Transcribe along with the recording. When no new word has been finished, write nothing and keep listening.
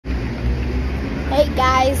Hey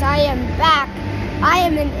guys, I am back. I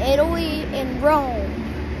am in Italy, in Rome.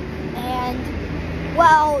 And,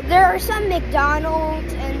 well, there are some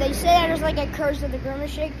McDonald's, and they say that there's like a curse of the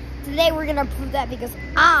grimace shake. Today we're gonna prove that because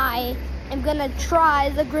I am gonna try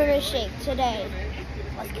the grimace shake today.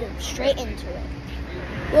 Let's get straight into it.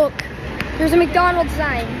 Look, there's a McDonald's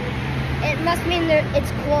sign. It must mean that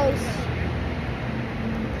it's close.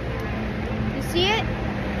 You see it?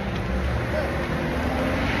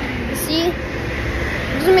 You see?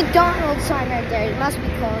 There's a McDonald's sign right there. It must be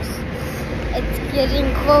close. It's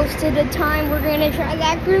getting close to the time we're gonna try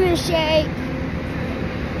that grimace shake.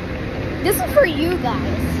 This is for you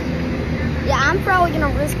guys. Yeah, I'm probably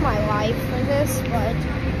gonna risk my life for this, but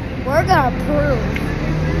we're gonna prove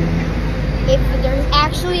if there's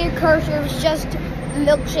actually a curse or it's just a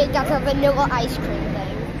milkshake that's a vanilla ice cream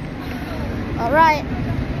thing. Alright.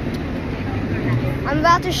 I'm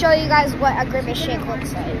about to show you guys what a grimace shake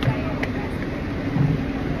looks like.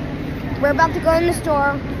 We're about to go in the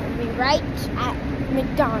store. We'll be right at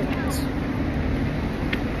McDonald's.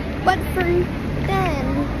 But for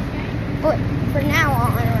now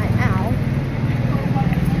on, right now,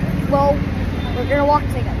 well, we're gonna walk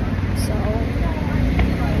together. So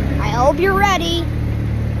I hope you're ready,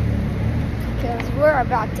 because we're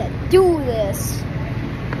about to do this.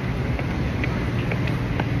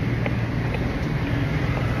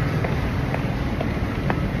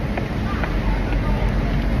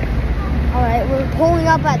 Alright, we're pulling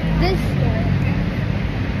up at this store.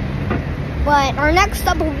 But our next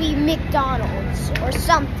stop will be McDonald's or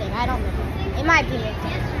something. I don't know. It might be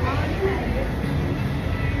McDonald's.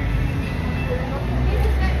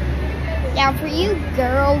 Now for you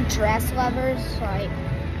girl dress lovers, like,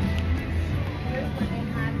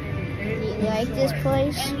 do you like this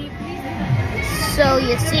place? So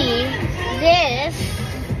you see, this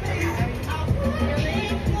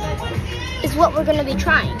is what we're gonna be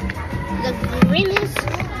trying. The grimace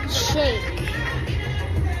shake.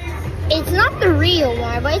 It's not the real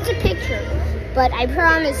one, but it's a picture. But I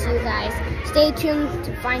promise you guys, stay tuned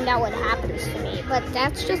to find out what happens to me. But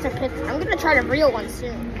that's just a picture. I'm gonna try the real one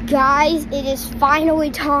soon. Guys, it is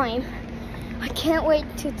finally time. I can't wait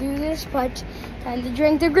to do this, but time to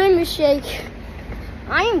drink the grimace shake.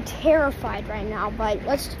 I am terrified right now, but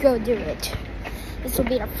let's go do it. This will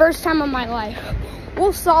be the first time of my life.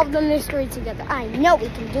 We'll solve the mystery together. I know we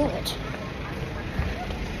can do it.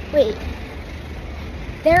 Wait.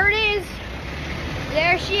 There it is.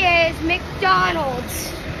 There she is,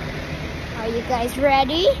 McDonald's. Are you guys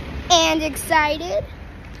ready and excited?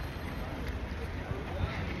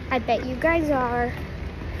 I bet you guys are.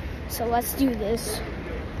 So let's do this.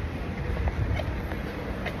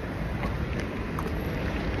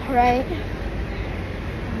 All right.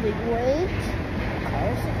 We wait.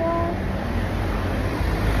 Cars go.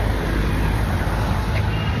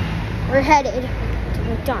 We're headed to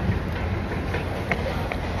McDonald's.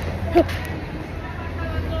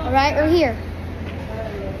 All right, we're here.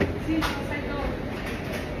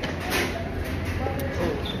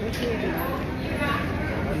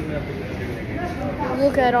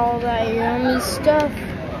 Look at all that yummy stuff.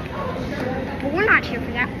 But we're not here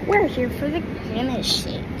for that. We're here for the grimace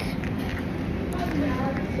shake.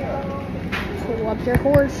 Pull up your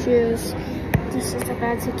horseshoes. This is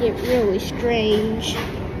about to get really strange.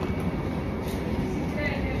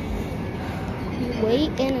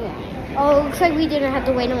 Wait in line. Oh, looks like we didn't have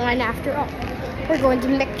to wait in line after all. We're going to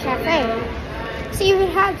McCafe. See if it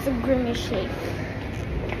has the grimace shake.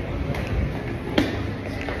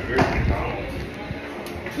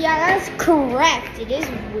 Yeah, that's correct. It is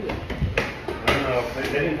weird. I don't know. They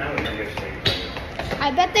didn't have a grimace shake.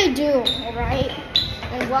 I bet they do, alright?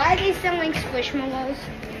 And why are they selling squishmallows?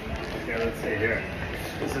 Okay, let's see here.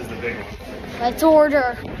 This is the big one. Let's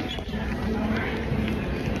order.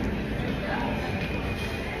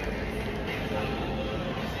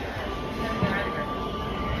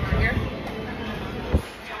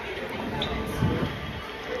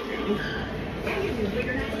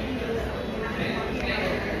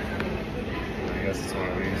 I guess it's one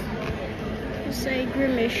of these. Just say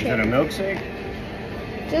grimace Is it a shake. milkshake?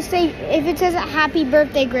 Just say, if it says a happy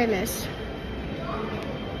birthday grimace.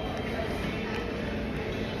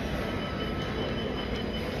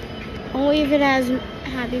 Only if it has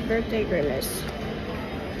happy birthday grimace.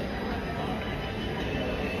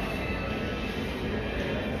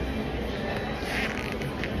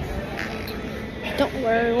 Don't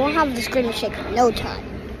worry, we'll have this grimace shake in no time.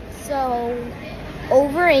 So,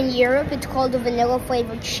 over in Europe, it's called a vanilla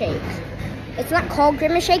flavored shake. It's not called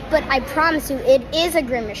grimace shake, but I promise you, it is a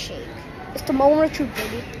grimace shake. It's the moment of truth,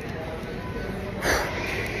 baby.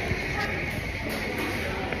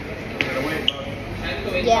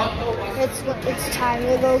 Yeah, it's time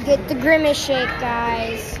to go get the grimace shake,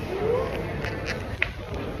 guys.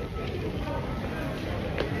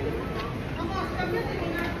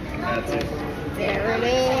 That's it. There it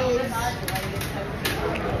is.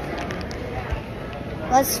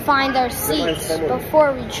 Let's find our seats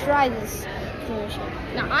before we try this grimace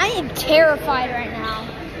shake. Now, I am terrified right now.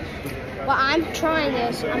 But I'm trying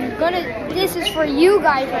this. This is for you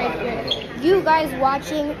guys right here. You guys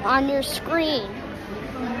watching on your screen.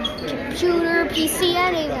 Computer, PC,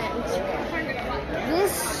 anything.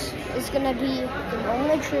 This is gonna be the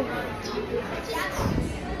moment of truth.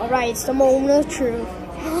 Alright, it's the moment of truth.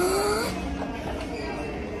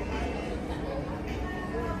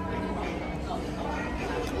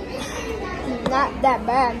 Not that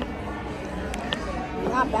bad.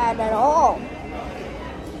 Not bad at all.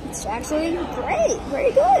 It's actually great,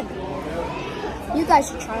 very good. You guys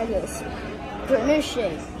should try this. Grimace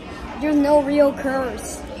shake. There's no real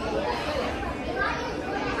curse.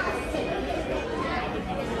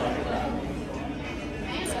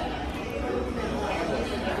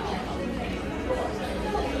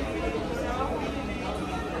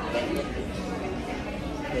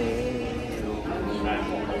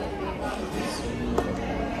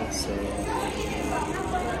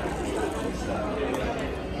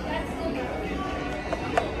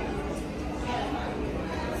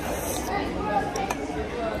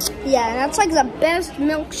 Yeah, that's like the best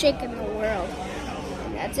milkshake in the world.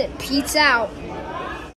 That's it. Peace out.